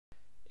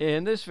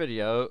In this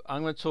video,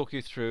 I'm going to talk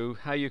you through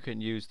how you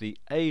can use the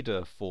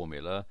AIDA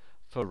formula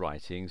for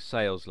writing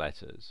sales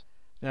letters.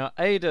 Now,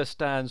 AIDA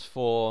stands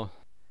for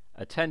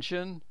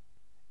attention,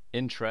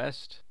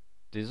 interest,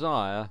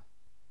 desire,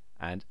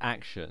 and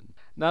action.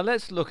 Now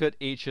let's look at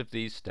each of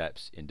these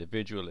steps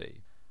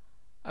individually.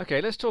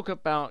 Okay, let's talk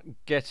about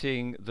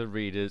getting the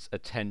reader's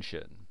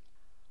attention.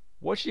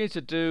 What you need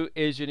to do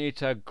is you need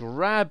to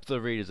grab the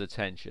reader's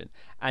attention,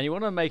 and you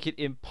want to make it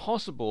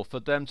impossible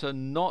for them to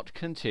not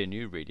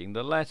continue reading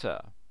the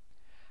letter.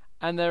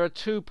 And there are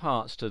two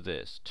parts to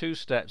this, two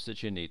steps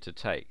that you need to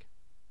take.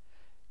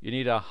 You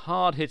need a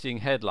hard-hitting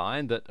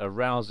headline that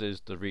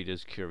arouses the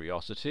reader's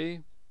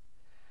curiosity,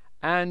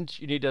 and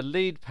you need a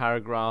lead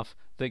paragraph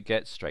that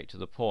gets straight to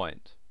the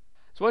point.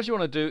 So what you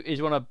want to do is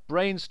you want to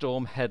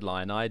brainstorm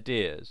headline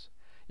ideas.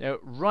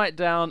 Write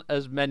down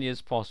as many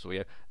as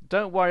possible.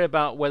 Don't worry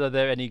about whether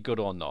they're any good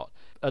or not.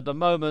 At the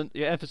moment,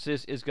 your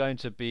emphasis is going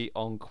to be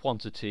on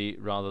quantity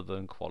rather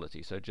than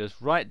quality. So just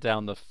write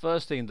down the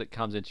first thing that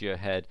comes into your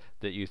head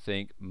that you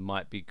think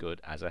might be good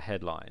as a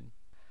headline.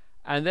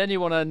 And then you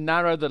want to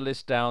narrow the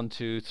list down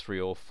to 3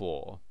 or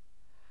 4.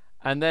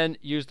 And then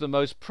use the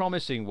most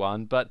promising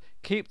one, but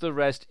keep the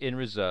rest in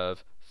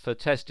reserve for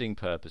testing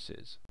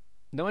purposes.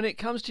 Now, when it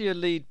comes to your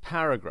lead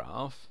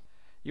paragraph,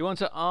 you want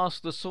to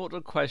ask the sort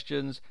of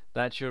questions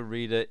that your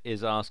reader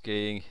is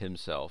asking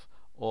himself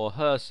or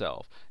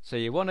herself. So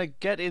you want to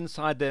get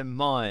inside their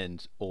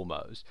mind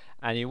almost,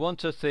 and you want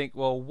to think,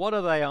 well, what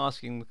are they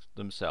asking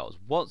themselves?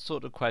 What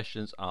sort of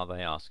questions are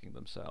they asking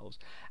themselves?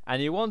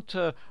 And you want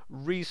to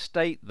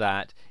restate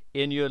that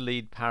in your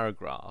lead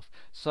paragraph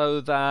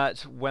so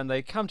that when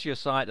they come to your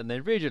site and they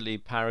read your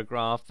lead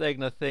paragraph, they're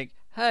going to think,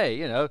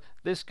 hey,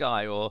 this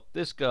guy or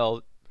this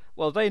girl,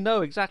 well, they know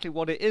exactly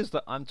what it is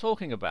that I'm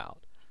talking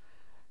about.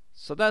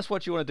 So that's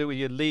what you want to do with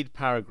your lead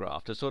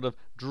paragraph, to sort of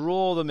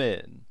draw them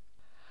in.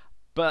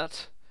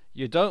 But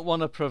you don't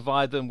want to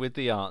provide them with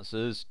the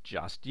answers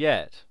just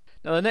yet.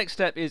 Now the next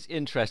step is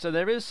interest, and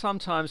there is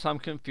sometimes some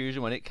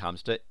confusion when it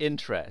comes to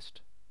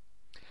interest.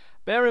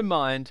 Bear in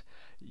mind,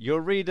 your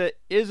reader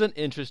isn't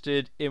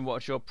interested in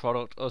what your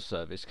product or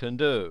service can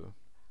do.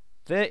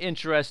 They're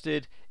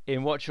interested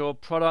in what your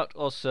product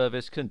or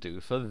service can do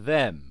for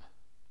them.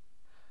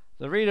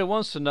 The reader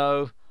wants to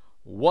know,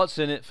 what's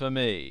in it for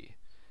me?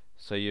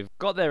 So you've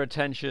got their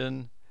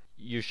attention,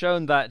 you've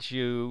shown that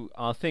you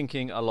are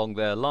thinking along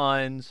their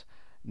lines.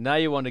 Now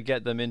you want to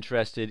get them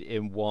interested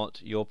in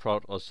what your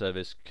product or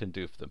service can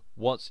do for them.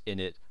 What's in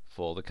it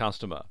for the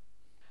customer?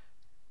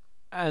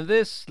 And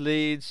this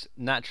leads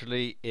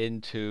naturally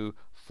into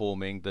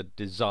forming the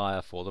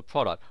desire for the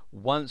product.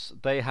 Once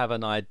they have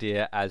an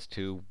idea as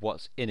to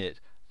what's in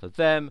it for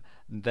them,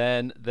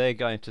 then they're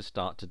going to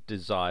start to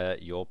desire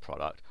your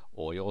product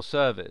or your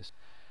service.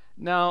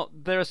 Now,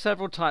 there are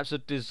several types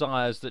of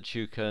desires that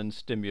you can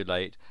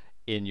stimulate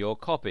in your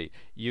copy.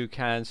 You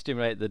can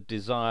stimulate the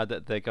desire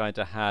that they're going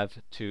to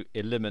have to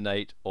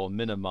eliminate or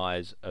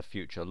minimize a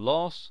future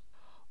loss,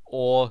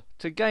 or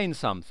to gain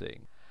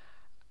something.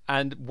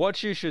 And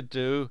what you should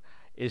do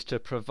is to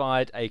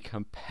provide a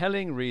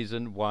compelling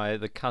reason why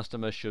the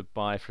customer should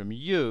buy from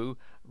you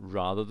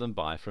rather than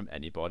buy from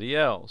anybody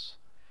else.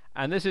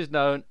 And this is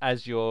known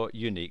as your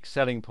unique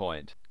selling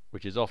point,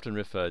 which is often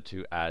referred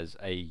to as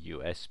a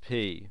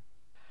USP.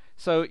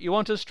 So you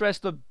want to stress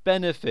the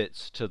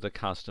benefits to the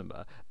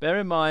customer. Bear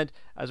in mind,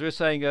 as we were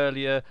saying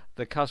earlier,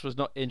 the customer's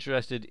not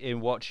interested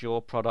in what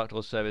your product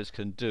or service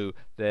can do.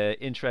 They're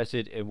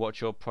interested in what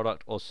your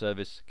product or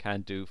service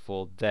can do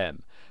for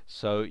them.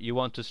 So you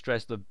want to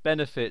stress the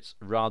benefits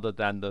rather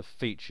than the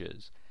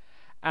features.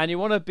 And you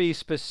want to be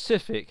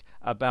specific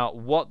about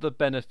what the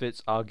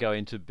benefits are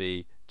going to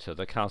be to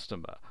the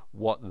customer,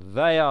 what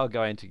they are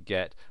going to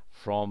get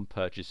from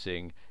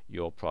purchasing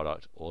your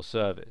product or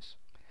service.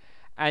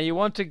 And you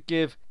want to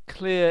give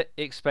clear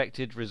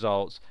expected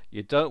results.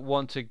 You don't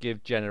want to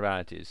give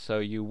generalities. So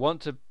you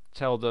want to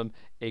tell them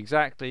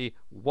exactly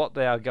what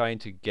they are going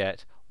to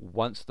get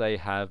once they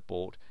have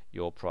bought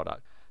your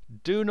product.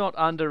 Do not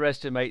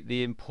underestimate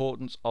the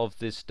importance of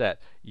this step.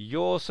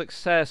 Your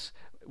success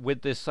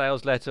with this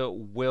sales letter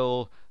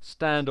will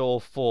stand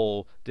or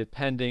fall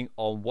depending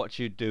on what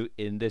you do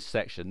in this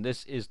section.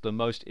 This is the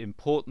most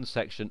important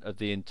section of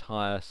the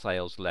entire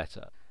sales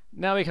letter.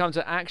 Now we come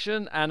to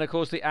action, and of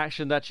course the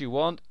action that you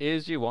want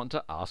is you want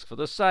to ask for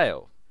the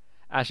sale.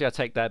 Actually, I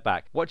take that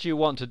back. What you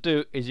want to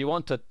do is you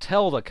want to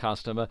tell the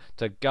customer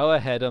to go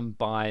ahead and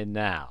buy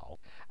now.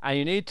 And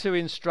you need to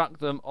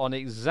instruct them on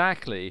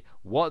exactly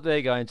what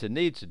they're going to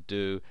need to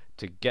do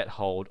to get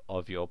hold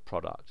of your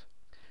product.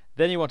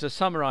 Then you want to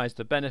summarize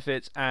the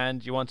benefits,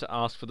 and you want to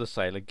ask for the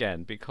sale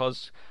again,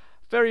 because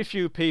very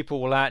few people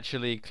will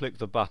actually click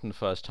the button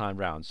first time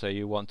round. So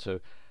you want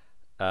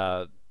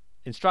to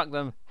instruct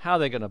them how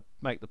they're going to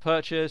make the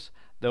purchase.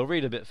 They'll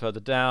read a bit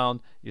further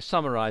down, you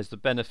summarize the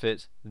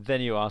benefits,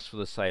 then you ask for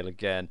the sale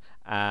again,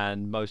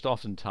 and most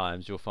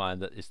oftentimes you'll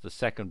find that it's the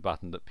second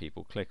button that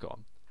people click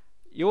on.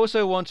 You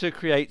also want to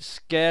create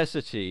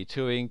scarcity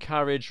to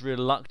encourage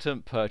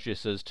reluctant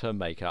purchasers to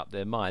make up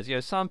their minds.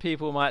 Some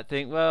people might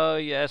think, well,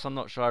 yes, I'm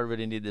not sure I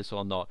really need this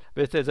or not.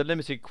 But if there's a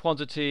limited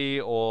quantity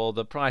or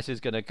the price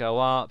is going to go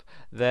up,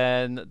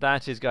 then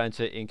that is going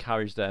to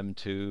encourage them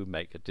to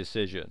make a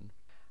decision.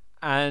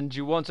 And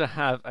you want to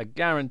have a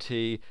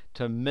guarantee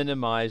to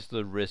minimize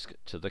the risk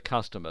to the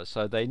customer,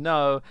 so they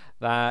know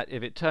that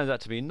if it turns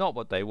out to be not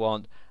what they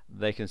want,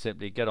 they can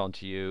simply get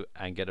onto you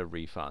and get a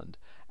refund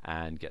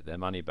and get their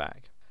money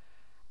back.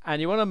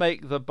 And you want to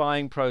make the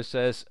buying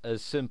process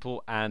as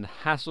simple and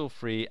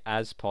hassle-free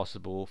as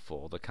possible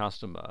for the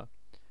customer.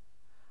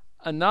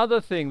 Another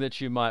thing that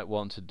you might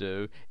want to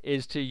do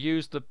is to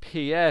use the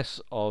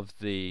PS of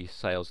the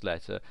sales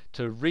letter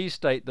to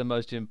restate the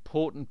most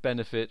important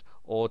benefit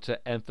or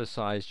to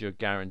emphasize your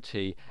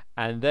guarantee,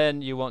 and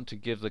then you want to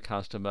give the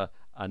customer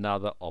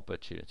another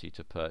opportunity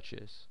to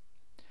purchase.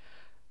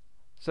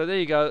 So there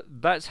you go.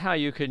 That's how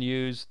you can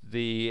use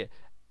the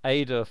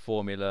AIDA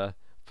formula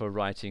for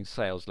writing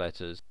sales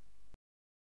letters.